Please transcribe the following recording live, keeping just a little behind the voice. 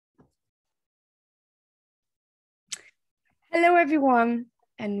Hello, everyone,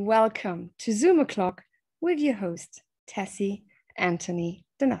 and welcome to Zoom O'Clock with your host, Tessy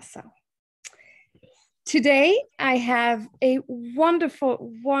Antony-de Nassau. Today, I have a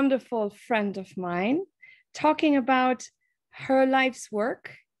wonderful, wonderful friend of mine talking about her life's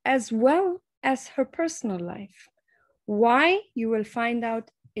work as well as her personal life. Why, you will find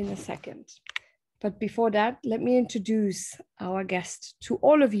out in a second. But before that, let me introduce our guest to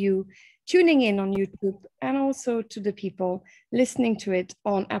all of you tuning in on YouTube and also to the people listening to it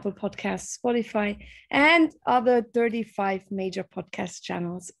on Apple Podcasts, Spotify, and other 35 major podcast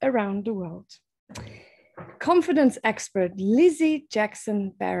channels around the world. Confidence expert Lizi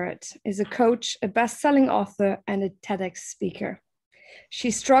Jackson-Barrett is a coach, a best-selling author, and a TEDx speaker.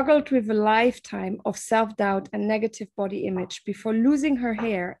 She struggled with a lifetime of self-doubt and negative body image before losing her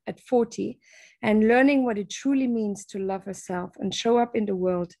hair at 40 and learning what it truly means to love herself and show up in the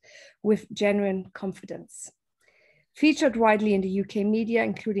world with genuine confidence. Featured widely in the UK media,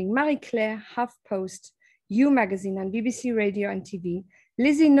 including Marie Claire, Huffpost, You Magazine, and BBC Radio and TV,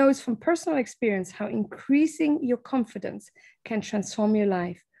 Lizi knows from personal experience how increasing your confidence can transform your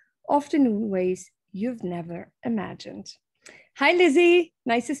life, often in ways you've never imagined. Hi, Lizi.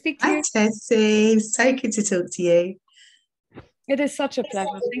 Nice to speak to you. Hi, Tessy. So good to talk to you. It is such a pleasure.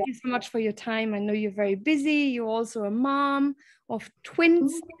 Thank you so much for your time. I know you're very busy. You're also a mom of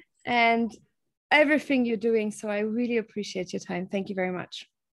twins and everything you're doing. So I really appreciate your time. Thank you very much.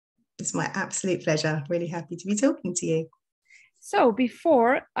 It's my absolute pleasure. Really happy to be talking to you. So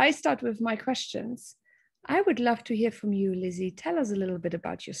before I start with my questions, I would love to hear from you, Lizi. Tell us a little bit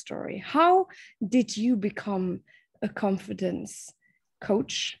about your story. How did you become a confidence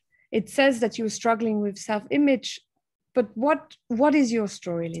coach? It says that you were struggling with self-image, but what is your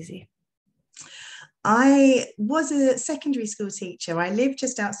story, Lizi? I was a secondary school teacher. I lived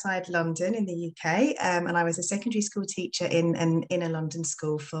just outside London in the UK, and I was a secondary school teacher in an inner London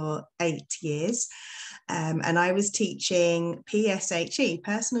school for 8 years. And I was teaching PSHE,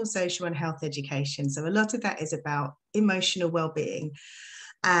 personal, social and health education. So a lot of that is about emotional well-being.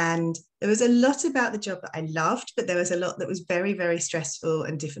 And there was a lot about the job that I loved, but there was a lot that was very, very stressful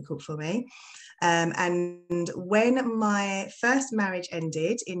and difficult for me. And when my first marriage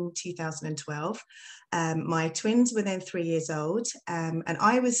ended in 2012, my twins were then 3 years old, and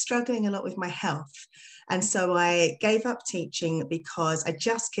I was struggling a lot with my health. And so I gave up teaching because I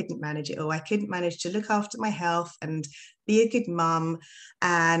just couldn't manage it all. I couldn't manage to look after my health and be a good mum.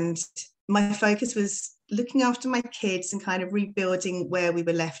 And my focus was looking after my kids and kind of rebuilding where we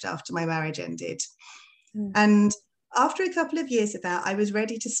were left after my marriage ended. And after a couple of years of that, I was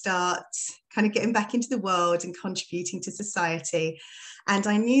ready to start kind of getting back into the world and contributing to society. And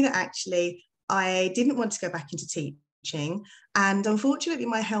I knew that actually I didn't want to go back into teaching. And unfortunately,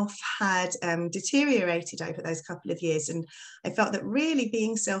 my health had deteriorated over those couple of years. And I felt that really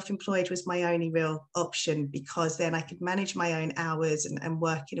being self-employed was my only real option, because then I could manage my own hours and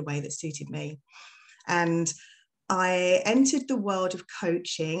work in a way that suited me. And I entered the world of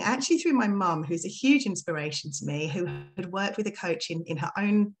coaching actually through my mum, who's a huge inspiration to me, who had worked with a coach in her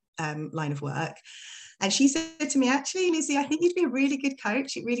own line of work. And she said to me, actually, Lizi, I think you'd be a really good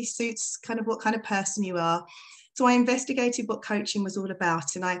coach. It really suits kind of what kind of person you are. So I investigated what coaching was all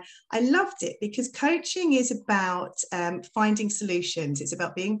about, and I loved it, because coaching is about finding solutions. It's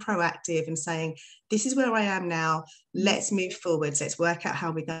about being proactive and saying, this is where I am now, let's move forward, let's work out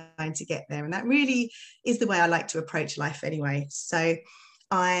how we're going to get there. And that really is the way I like to approach life anyway. So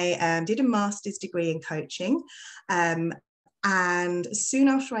I did a master's degree in coaching. And soon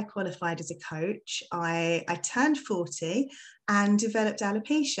after I qualified as a coach, I turned 40 and developed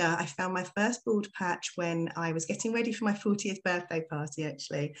alopecia. I found my first bald patch when I was getting ready for my 40th birthday party,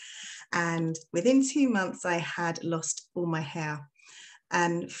 actually. And within 2 months, I had lost all my hair.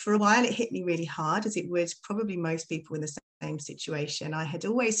 And for a while, it hit me really hard, as it would probably most people in the same situation. I had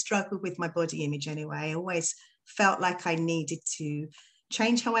always struggled with my body image anyway. I always felt like I needed to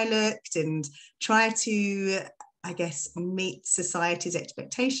change how I looked and try to, I guess, meet society's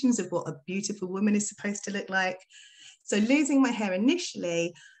expectations of what a beautiful woman is supposed to look like. So losing my hair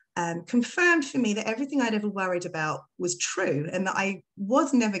initially confirmed for me that everything I'd ever worried about was true, and that I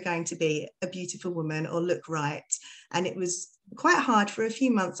was never going to be a beautiful woman or look right. And it was quite hard for a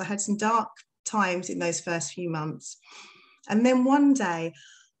few months. I had some dark times in those first few months. And then one day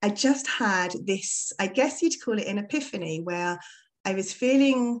I just had this, I guess you'd call it an epiphany, where I was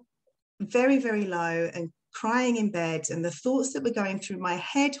feeling very, very low and crying in bed, and the thoughts that were going through my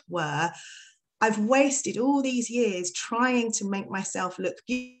head were, I've wasted all these years trying to make myself look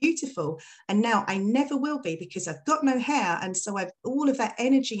beautiful. And now I never will be, because I've got no hair. And so I've all of that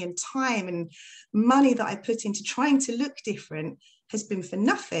energy and time and money that I put into trying to look different has been for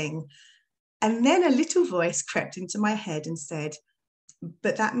nothing. And then a little voice crept into my head and said,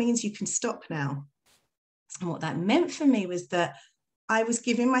 but that means you can stop now. And what that meant for me was that I was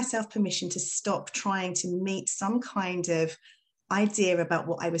giving myself permission to stop trying to meet some kind of idea about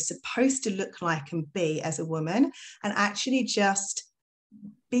what I was supposed to look like and be as a woman, and actually just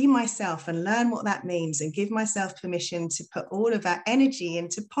be myself and learn what that means and give myself permission to put all of that energy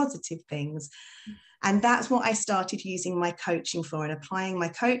into positive things. And that's what I started using my coaching for, and applying my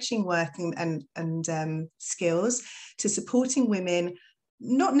coaching work and skills to supporting women,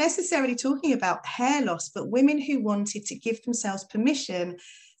 not necessarily talking about hair loss, but women who wanted to give themselves permission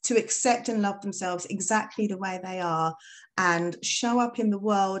to accept and love themselves exactly the way they are, and show up in the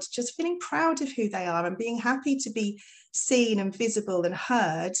world just feeling proud of who they are and being happy to be seen and visible and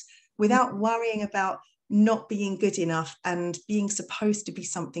heard, without worrying about not being good enough and being supposed to be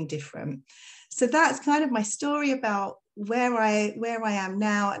something different. So that's kind of my story about where I am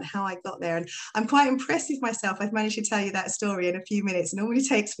now and how I got there. And I'm quite impressed with myself. I've managed to tell you that story in a few minutes. It normally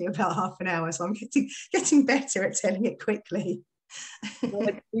takes me about half an hour, so I'm getting better at telling it quickly.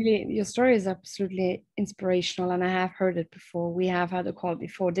 Really, your story is absolutely inspirational, and I have heard it before. We have had a call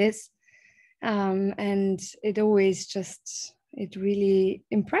before this, and it always just, it really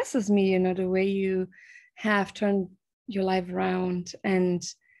impresses me, the way you have turned your life around and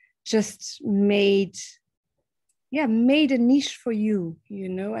just made a niche for you,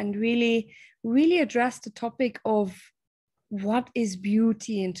 and really address the topic of what is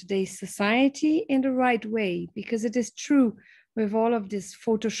beauty in today's society in the right way, because it is true, with all of this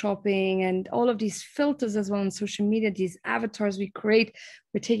photoshopping and all of these filters as well on social media, these avatars we create,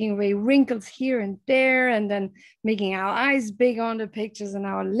 we're taking away wrinkles here and there, and then making our eyes big on the pictures and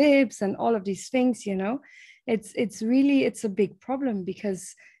our lips and all of these things, it's a big problem,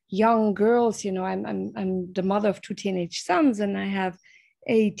 because young girls, I'm the mother of 2 teenage sons, and I have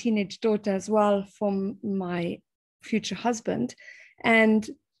a teenage daughter as well from my future husband. And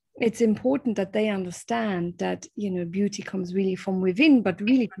it's important that they understand that, beauty comes really from within, but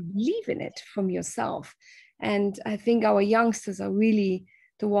really to believe in it from yourself. And I think our youngsters are really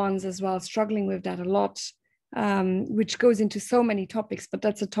the ones as well struggling with that a lot, which goes into so many topics, but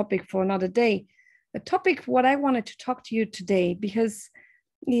that's a topic for another day. A topic what I wanted to talk to you today, because,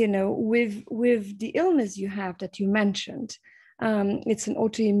 with the illness you have that you mentioned, it's an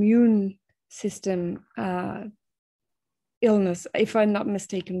autoimmune system illness, if I'm not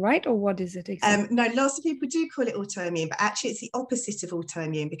mistaken, right? Or what is it exactly? No, lots of people do call it autoimmune, but actually it's the opposite of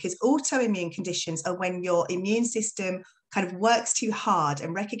autoimmune, because autoimmune conditions are when your immune system kind of works too hard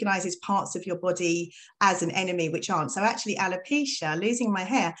and recognizes parts of your body as an enemy which aren't. So actually alopecia, losing my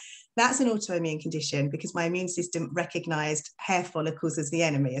hair, that's an autoimmune condition, because my immune system recognized hair follicles as the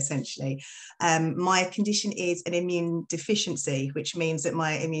enemy, essentially. My condition is an immune deficiency, which means that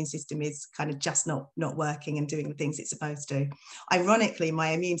my immune system is kind of just not working and doing the things it's supposed to. Ironically, my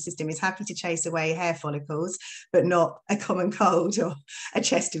immune system is happy to chase away hair follicles, but not a common cold or a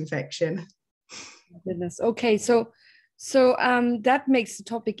chest infection. Goodness. Okay, so that makes the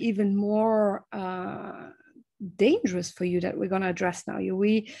topic even more dangerous for you that we're going to address now.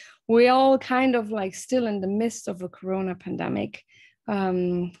 We all kind of like still in the midst of a corona pandemic,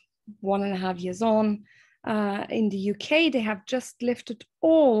 1.5 years on. In the UK, they have just lifted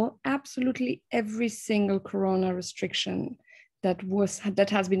absolutely every single corona restriction that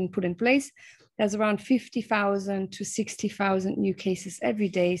has been put in place. There's around 50,000 to 60,000 new cases every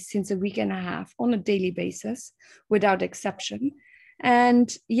day since a week and a half on a daily basis, without exception.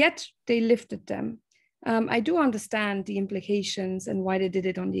 And yet they lifted them. I do understand the implications and why they did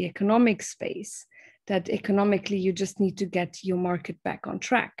it on the economic space, that economically you just need to get your market back on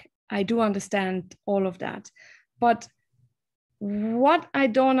track. I do understand all of that. But what I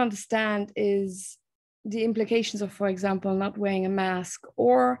don't understand is the implications of, for example, not wearing a mask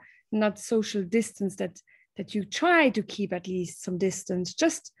or not social distance, that you try to keep at least some distance,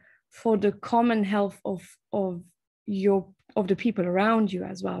 just for the common health of the people around you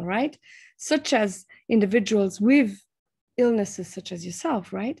as well, right? Such as individuals with illnesses such as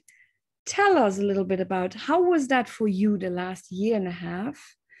yourself, right? Tell us a little bit about how was that for you the last 1.5 years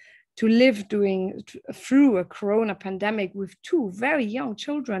to live through a corona pandemic with 2 very young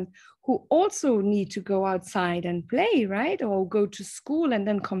children who also need to go outside and play, right? Or go to school and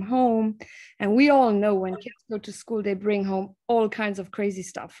then come home. And we all know when kids go to school, they bring home all kinds of crazy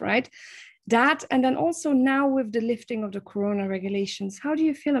stuff, right? That, and then also now with the lifting of the corona regulations, how do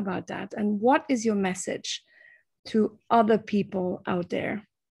you feel about that? And what is your message to other people out there?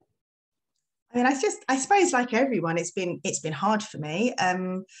 I mean, I suppose like everyone, it's been hard for me.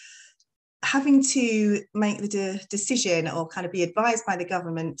 Having to make the decision or kind of be advised by the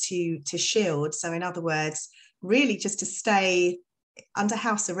government to shield. So in other words, really just to stay under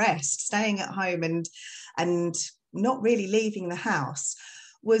house arrest, staying at home and not really leaving the house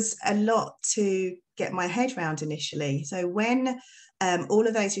was a lot to get my head around initially. So when all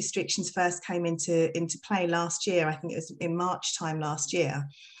of those restrictions first came into play last year, I think it was in March time last year,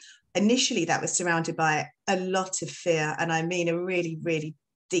 initially that was surrounded by a lot of fear. And I mean, a really, really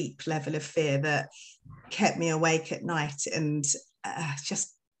deep level of fear that kept me awake at night, and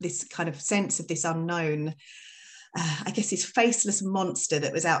just this kind of sense of this unknown, I guess this faceless monster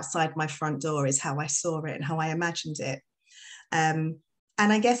that was outside my front door is how I saw it and how I imagined it.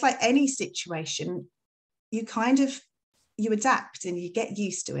 And I guess like any situation, you adapt and you get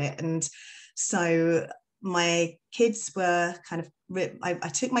used to it. And so my kids were kind of, I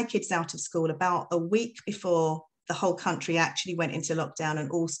took my kids out of school about a week before the whole country actually went into lockdown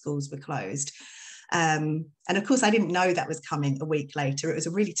and all schools were closed. And of course, I didn't know that was coming a week later. It was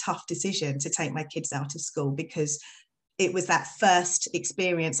a really tough decision to take my kids out of school because it was that first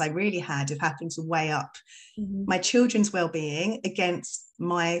experience I really had of having to weigh up my children's well-being against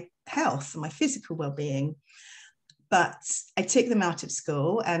my health and my physical well-being. But I took them out of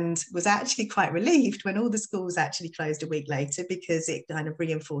school and was actually quite relieved when all the schools actually closed a week later, because it kind of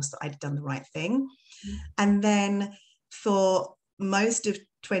reinforced that I'd done the right thing. And then for most of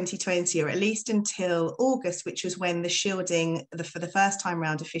 2020, or at least until August, which was when the shielding for the first time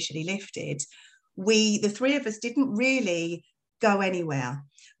round officially lifted, the three of us didn't really go anywhere.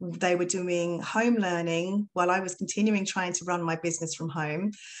 They were doing home learning while I was continuing trying to run my business from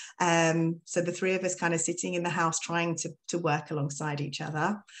home. So the three of us kind of sitting in the house trying to work alongside each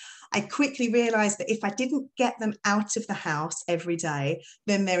other. I quickly realized that if I didn't get them out of the house every day,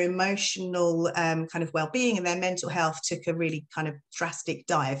 then their emotional kind of well-being and their mental health took a really kind of drastic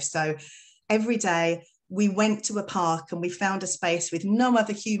dive. So every day we went to a park and we found a space with no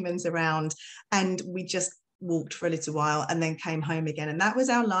other humans around, and we just walked for a little while and then came home again. And that was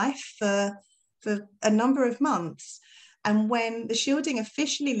our life for a number of months. And when the shielding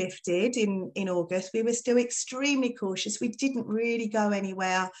officially lifted in August, we were still extremely cautious. We didn't really go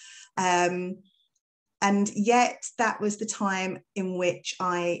anywhere. And yet that was the time in which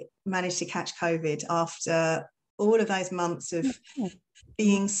I managed to catch COVID after all of those months of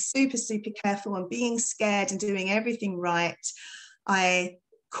being super, super careful and being scared and doing everything right. I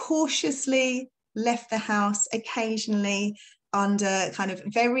cautiously left the house occasionally under kind of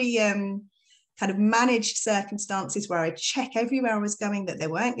very kind of managed circumstances where I'd check everywhere I was going that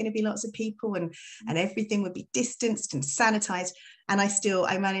there weren't going to be lots of people and everything would be distanced and sanitized. And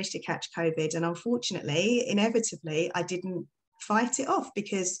I managed to catch COVID. And unfortunately, inevitably, I didn't fight it off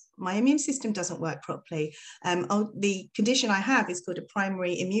because my immune system doesn't work properly. The condition I have is called a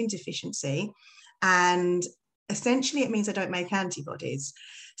primary immune deficiency. And essentially, it means I don't make antibodies.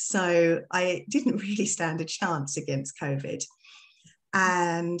 So I didn't really stand a chance against COVID.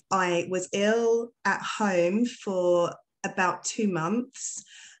 And I was ill at home for about 2 months,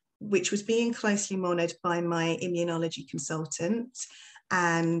 which was being closely monitored by my immunology consultant.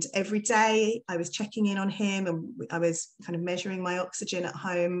 And every day I was checking in on him and I was kind of measuring my oxygen at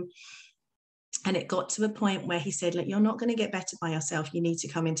home. And it got to a point where he said, look, you're not going to get better by yourself. You need to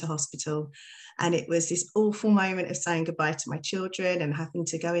come into hospital. And it was this awful moment of saying goodbye to my children and having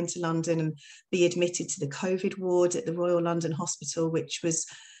to go into London and be admitted to the COVID ward at the Royal London Hospital, which was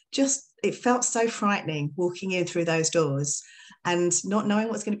just, it felt so frightening walking in through those doors and not knowing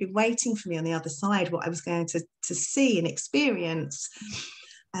what's going to be waiting for me on the other side, what I was going to see and experience.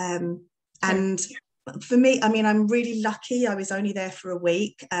 And for me, I mean, I'm really lucky. I was only there for a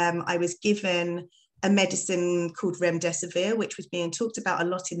week. I was given a medicine called remdesivir, which was being talked about a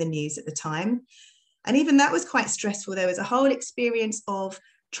lot in the news at the time. And even that was quite stressful. There was a whole experience of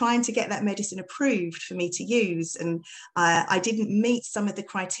trying to get that medicine approved for me to use. And I didn't meet some of the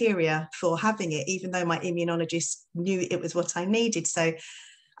criteria for having it, even though my immunologist knew it was what I needed. So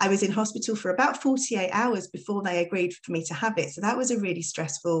I was in hospital for about 48 hours before they agreed for me to have it. So that was a really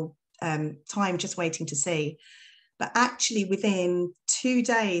stressful time just waiting to see. But actually within 2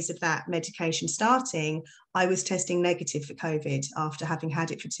 days of that medication starting, I was testing negative for COVID after having had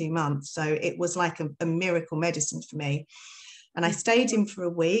it for 2 months. So it was like a miracle medicine for me. And I stayed in for a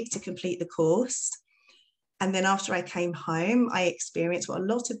week to complete the course. And then after I came home, I experienced what a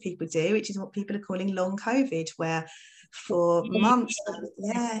lot of people do, which is what people are calling long COVID, where for months.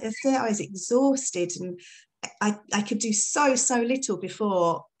 Yeah, that's it. I was exhausted, and I could do so little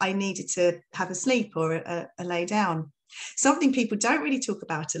before I needed to have a sleep or a lay down. Something people don't really talk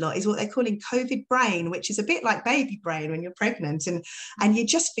about a lot is what they're calling COVID brain, which is a bit like baby brain when you're pregnant, and you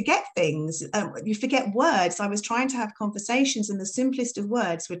just forget things. You forget words. I was trying to have conversations and the simplest of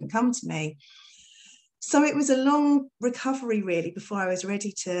words wouldn't come to me. So it was a long recovery really before I was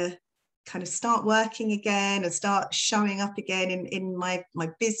ready to kind of start working again and start showing up again in my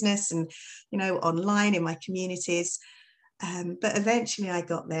business and, you know, online in my communities. But eventually I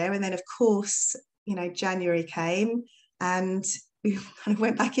got there. And then, of course, you know, January came and we kind of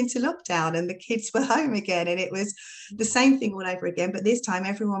went back into lockdown and the kids were home again. And it was the same thing all over again. But this time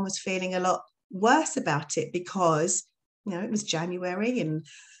everyone was feeling a lot worse about it because, you know, it was January and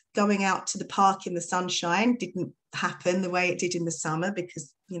going out to the park in the sunshine didn't happen the way it did in the summer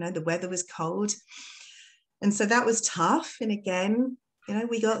because, you know, the weather was cold. And so that was tough. And again, you know,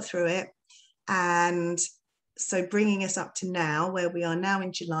 we got through it. And so bringing us up to now, where we are now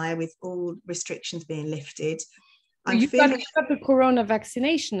in July with all restrictions being lifted. You got the corona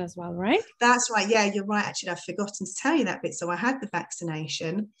vaccination as well, right? That's right. Yeah, you're right. Actually, I've forgotten to tell you that bit. So I had the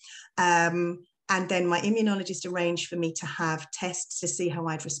vaccination. And then my immunologist arranged for me to have tests to see how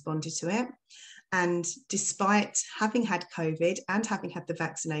I'd responded to it. And despite having had COVID and having had the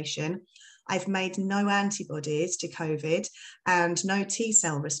vaccination, I've made no antibodies to COVID and no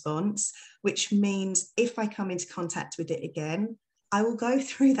T-cell response, which means if I come into contact with it again, I will go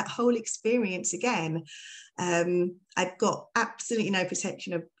through that whole experience again. I've got absolutely no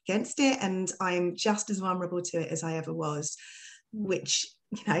protection against it, and I'm just as vulnerable to it as I ever was, which,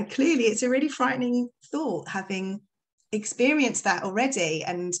 you know, clearly it's a really frightening thought, having experienced that already,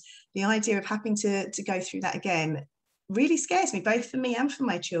 and the idea of having to go through that again really scares me, both for me and for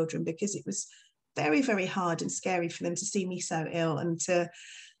my children, because it was very, very hard and scary for them to see me so ill and to,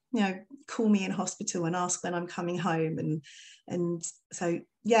 you know, call me in hospital and ask when I'm coming home. And so,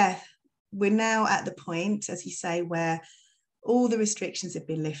 yeah, we're now at the point, as you say, where all the restrictions have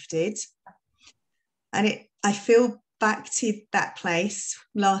been lifted. And I feel back to that place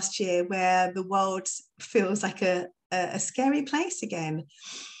last year where the world feels like a scary place again.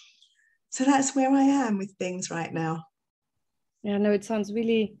 So that's where I am with things right now. Yeah, no, it sounds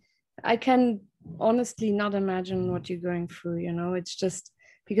really, I can honestly not imagine what you're going through, you know. It's just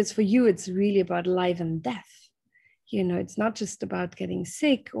because for you, it's really about life and death. You know, it's not just about getting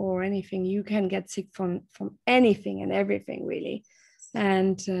sick or anything. You can get sick from anything and everything, really.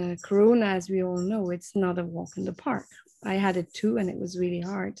 And Corona, as we all know, it's not a walk in the park. I had it too, and it was really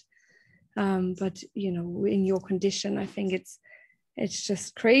hard. But, you know, in your condition, I think it's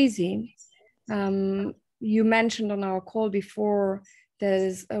just crazy. You mentioned on our call before,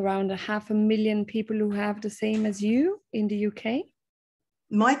 there's around 500,000 people who have the same as you in the UK.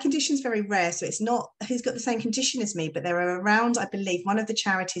 My condition is very rare, so it's not who's got the same condition as me, but there are around, I believe, one of the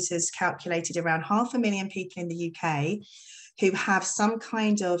charities has calculated around 500,000 people in the UK who have some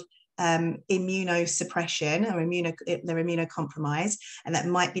kind of immunosuppression or they're immunocompromised, and that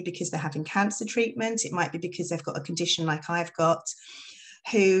might be because they're having cancer treatment, it might be because they've got a condition like I've got,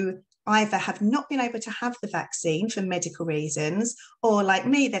 who either have not been able to have the vaccine for medical reasons, or like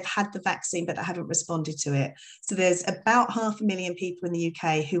me, they've had the vaccine but they haven't responded to it. So there's about 500,000 people in the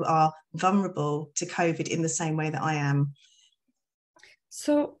UK who are vulnerable to COVID in the same way that I am.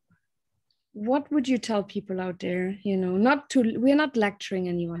 So what would you tell people out there? You know, we're not lecturing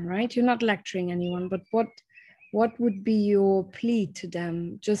anyone, right? You're not lecturing anyone, but what would be your plea to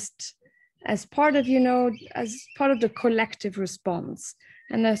them, just as part of, you know, as part of the collective response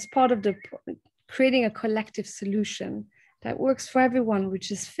and as part of the creating a collective solution that works for everyone, which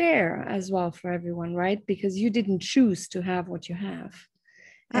is fair as well for everyone, right? Because you didn't choose to have what you have.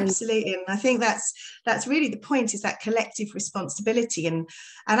 Absolutely. And I think that's really the point, is that collective responsibility. And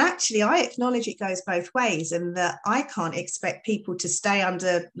actually, I acknowledge it goes both ways, and that I can't expect people to stay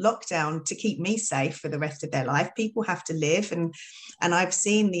under lockdown to keep me safe for the rest of their life. People have to live, and I've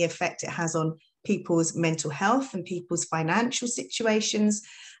seen the effect it has on people's mental health and people's financial situations.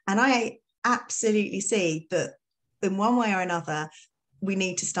 And I absolutely see that in one way or another, we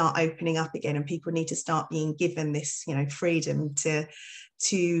need to start opening up again, and people need to start being given this, you know, freedom to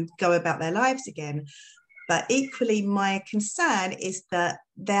go about their lives again. But equally, my concern is that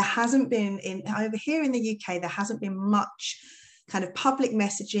there hasn't been, over here in the UK, there hasn't been much kind of public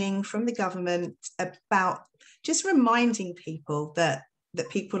messaging from the government about just reminding people that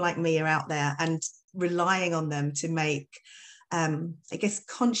people like me are out there and relying on them to make, I guess,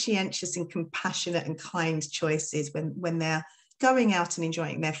 conscientious and compassionate and kind choices when they're going out and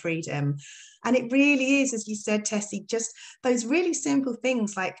enjoying their freedom. And it really is, as you said, Tessy, just those really simple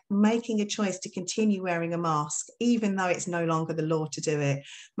things like making a choice to continue wearing a mask, even though it's no longer the law to do it,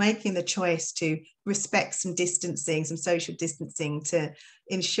 making the choice to respect some distancing, some social distancing, to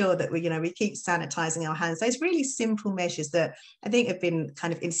ensure that we keep sanitizing our hands. Those really simple measures that I think have been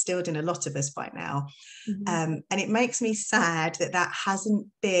kind of instilled in a lot of us by now. And it makes me sad that that hasn't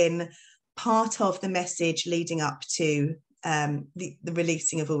been part of the message leading up to the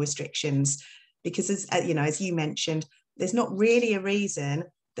releasing of all restrictions, because as you mentioned, there's not really a reason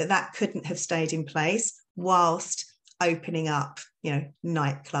that couldn't have stayed in place whilst opening up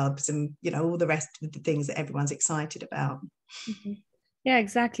nightclubs and all the rest of the things that everyone's excited about. Yeah,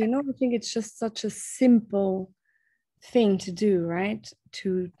 exactly. No, I think it's just such a simple thing to do, right?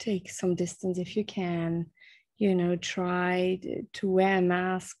 To take some distance if you can, try to wear a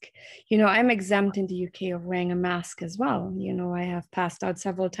mask. I'm exempt in the UK of wearing a mask as well. I have passed out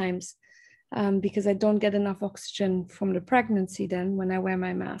several times because I don't get enough oxygen from the pregnancy then when I wear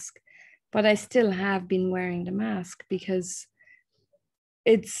my mask. But I still have been wearing the mask because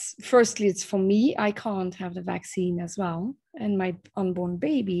it's for me. I can't have the vaccine as well, and my unborn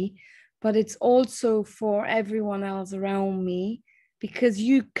baby, but it's also for everyone else around me, because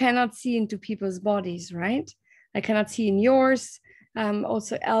you cannot see into people's bodies, right? I cannot see in yours.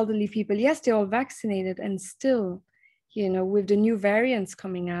 Also elderly people, yes, they're all vaccinated, and still, with the new variants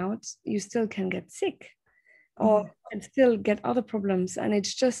coming out, you still can get sick or can still get other problems. And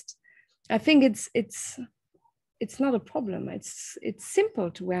it's just, I think it's not a problem. It's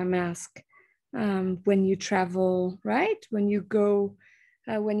simple to wear a mask when you travel, right? When you go,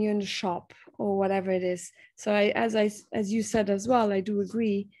 when you're in the shop or whatever it is. So as you said as well, I do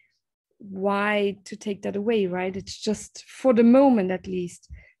agree. Why to take that away, right? It's just for the moment, at least,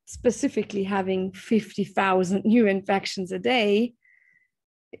 specifically having 50,000 new infections a day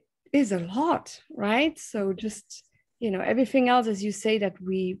is a lot, right? So just, everything else, as you say, that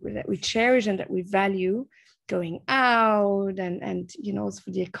we cherish and that we value, going out and also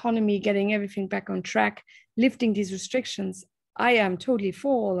for the economy, getting everything back on track, lifting these restrictions. I am totally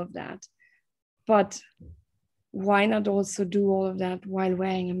for all of that. But why not also do all of that while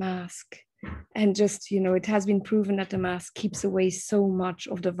wearing a mask? And just, it has been proven that the mask keeps away so much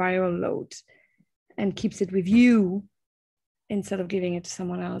of the viral load and keeps it with you instead of giving it to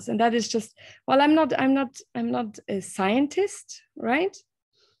someone else. And that is just, well, I'm not a scientist, right?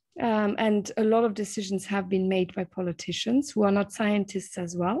 And a lot of decisions have been made by politicians who are not scientists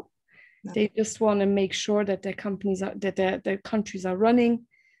as well. No. They just want to make sure that their companies are, that their countries are running,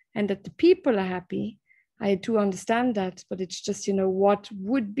 and that the people are happy. I do understand that, but it's just, what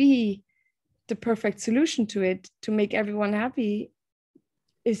would be the perfect solution to it to make everyone happy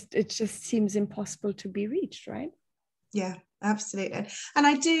it just seems impossible to be reached, right? Yeah, absolutely. And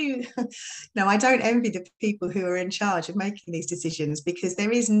I do, no, I don't envy the people who are in charge of making these decisions, because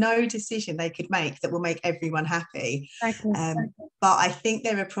there is no decision they could make that will make everyone happy. Exactly. But I think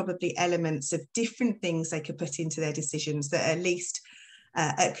there are probably elements of different things they could put into their decisions that at least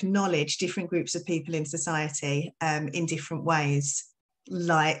acknowledge different groups of people in society in different ways,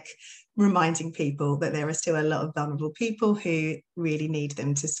 like reminding people that there are still a lot of vulnerable people who really need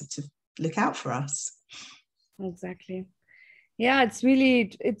them to sort of look out for us. Exactly. Yeah, it's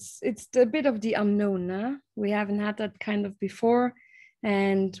really, it's a bit of the unknown. Huh? We haven't had that kind of before,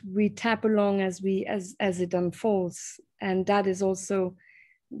 and we tap along as it unfolds. And that is also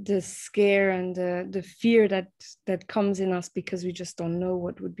the scare and the fear that comes in us, because we just don't know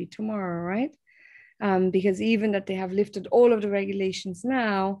what would be tomorrow, right? Because even that they have lifted all of the regulations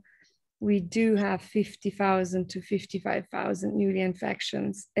now, we do have 50,000 to 55,000 newly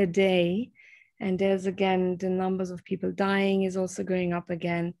infections a day. And there's, again, the numbers of people dying is also going up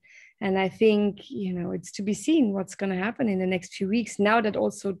again. And I think, it's to be seen what's going to happen in the next few weeks. Now that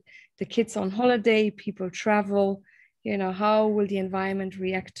also the kids are on holiday, people travel, how will the environment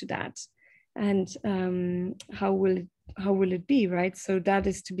react to that? And how will it be, right? So that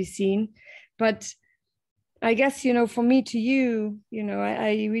is to be seen. But I guess, for me to you,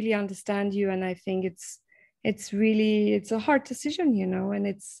 I really understand you. And I think it's a hard decision, and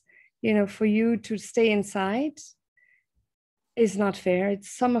it's, for you to stay inside is not fair. It's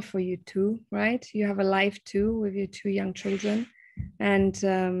summer for you too, right? You have a life too with your 2 young children. And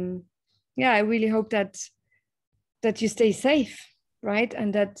I really hope that you stay safe, right?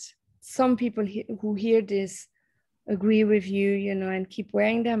 And that some people who hear this agree with you, and keep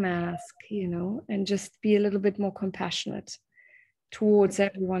wearing their mask, and just be a little bit more compassionate towards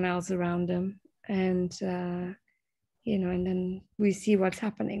everyone else around them. And and then we see what's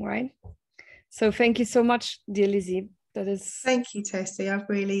happening, right? So thank you so much, dear Lizi. That is Thank you, Tessy. I've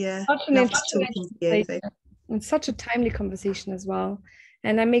really such an loved talking to you. So. and such a timely conversation as well.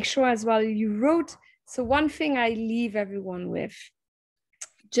 And I make sure as well you wrote. So one thing I leave everyone with,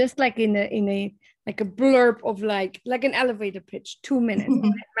 just like in a like a blurb of like an elevator pitch, 2 minutes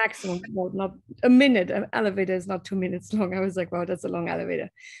maximum, well, not a minute. An elevator is not 2 minutes long. I was like, wow, that's a long elevator.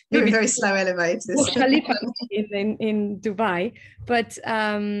 Maybe Maybe very slow elevators. in Dubai, but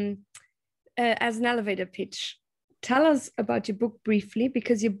as an elevator pitch, tell us about your book briefly,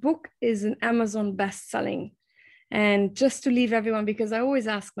 because your book is an Amazon best-selling. And just to leave everyone, because I always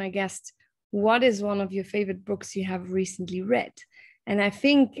ask my guests, what is one of your favorite books you have recently read? And I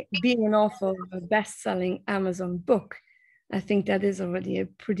think being an author of a best-selling Amazon book, I think that is already a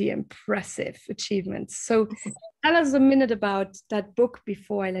pretty impressive achievement. So tell us a minute about that book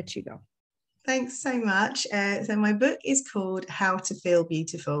before I let you go. Thanks so much. So my book is called How to Feel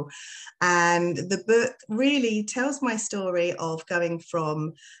Beautiful. And the book really tells my story of going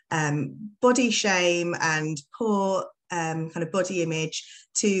from body shame and poor kind of body image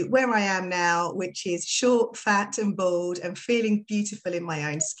to where I am now, which is short, fat and bald and feeling beautiful in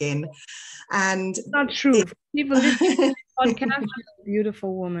my own skin. And not true. People listening to this podcast,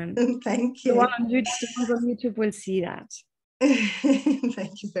 beautiful woman. Thank you. The ones on YouTube will see that.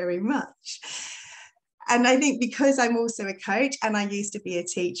 Thank you very much. And I think because I'm also a coach and I used to be a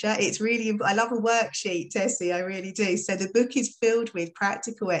teacher, it's really, I love a worksheet, Tessy, I really do. So the book is filled with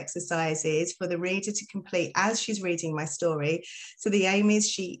practical exercises for the reader to complete as she's reading my story. So the aim is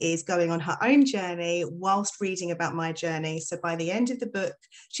she is going on her own journey whilst reading about my journey. So by the end of the book,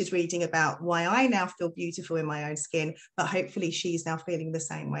 she's reading about why I now feel beautiful in my own skin, but hopefully she's now feeling the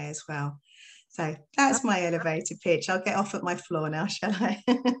same way as well. So that's my elevator pitch. I'll get off at my floor now, shall I?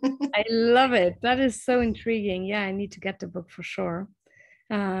 I love it. That is so intriguing. Yeah, I need to get the book for sure.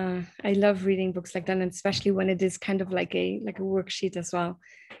 I love reading books like that, and especially when it is kind of like a worksheet as well.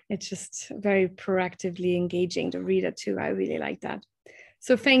 It's just very proactively engaging the reader too. I really like that.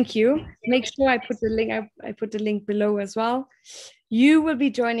 So thank you. Make sure I put the link. I put the link below as well. You will be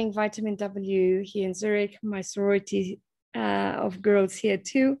joining Vitamin W here in Zurich, my sorority of girls here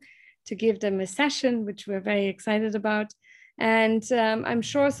too, to give them a session, which we're very excited about. And I'm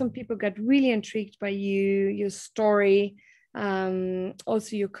sure some people got really intrigued by you, your story,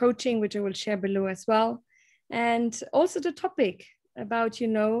 also your coaching, which I will share below as well. And also the topic about,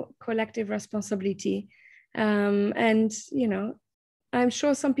 collective responsibility. And, I'm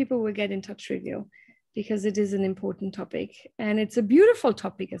sure some people will get in touch with you because it is an important topic. And it's a beautiful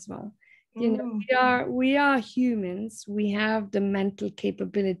topic as well. We are humans. We have the mental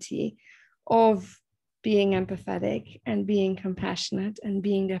capability of being empathetic and being compassionate and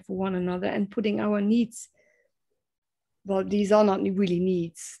being there for one another and putting our needs. Well, these are not really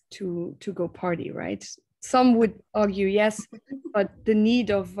needs to go party, right? Some would argue yes, but the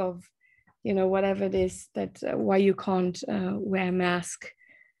need of whatever it is that why you can't wear a mask.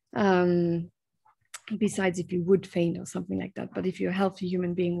 Besides if you would faint or something like that, but if you're a healthy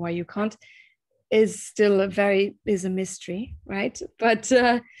human being, why you can't is still is a mystery, right? But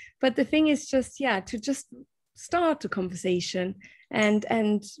the thing is just to just start the conversation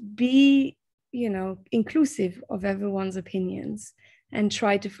and be inclusive of everyone's opinions and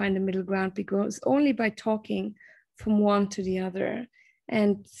try to find a middle ground, because only by talking from one to the other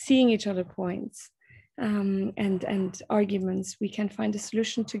and seeing each other points and arguments, we can find a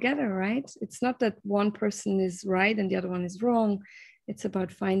solution together, right? It's not that one person is right and the other one is wrong. It's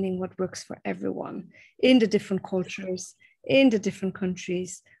about finding what works for everyone in the different cultures, in the different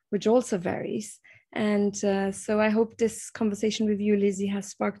countries, which also varies. And so I hope this conversation with you, Lizi, has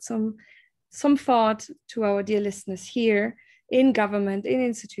sparked some thought to our dear listeners here in government, in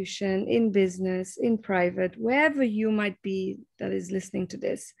institution, in business, in private, wherever you might be that is listening to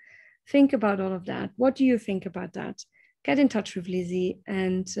this. Think about all of that. What do you think about that? Get in touch with Lizi.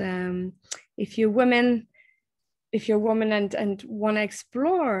 And if you're women and want to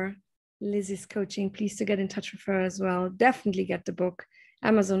explore Lizi's coaching, please to get in touch with her as well. Definitely get the book,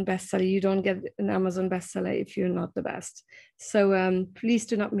 Amazon bestseller. You don't get an Amazon bestseller if you're not the best. So please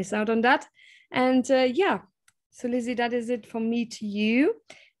do not miss out on that. And so Lizi, that is it from me to you.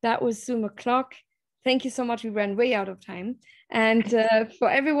 That was Zoom o'clock. Thank you so much. We ran way out of time. And for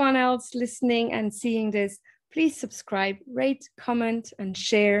everyone else listening and seeing this, please subscribe, rate, comment, and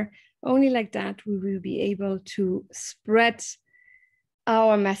share. Only like that we will be able to spread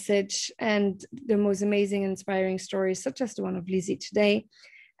our message and the most amazing, inspiring stories, such as the one of Lizi today.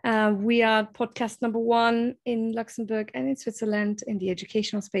 We are podcast #1 in Luxembourg and in Switzerland in the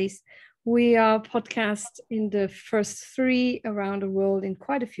educational space. We are podcast in the first 3 around the world in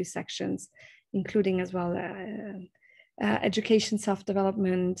quite a few sections, including as well education,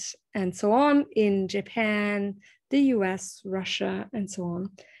 self-development, and so on in Japan, the US, Russia, and so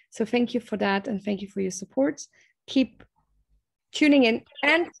on. So thank you for that, and thank you for your support. Keep tuning in.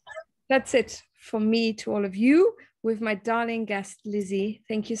 And that's it from me to all of you with my darling guest, Lizi.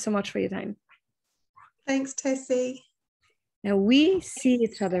 Thank you so much for your time. Thanks, Tessy. Now we see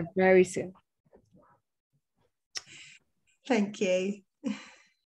each other very soon. Thank you.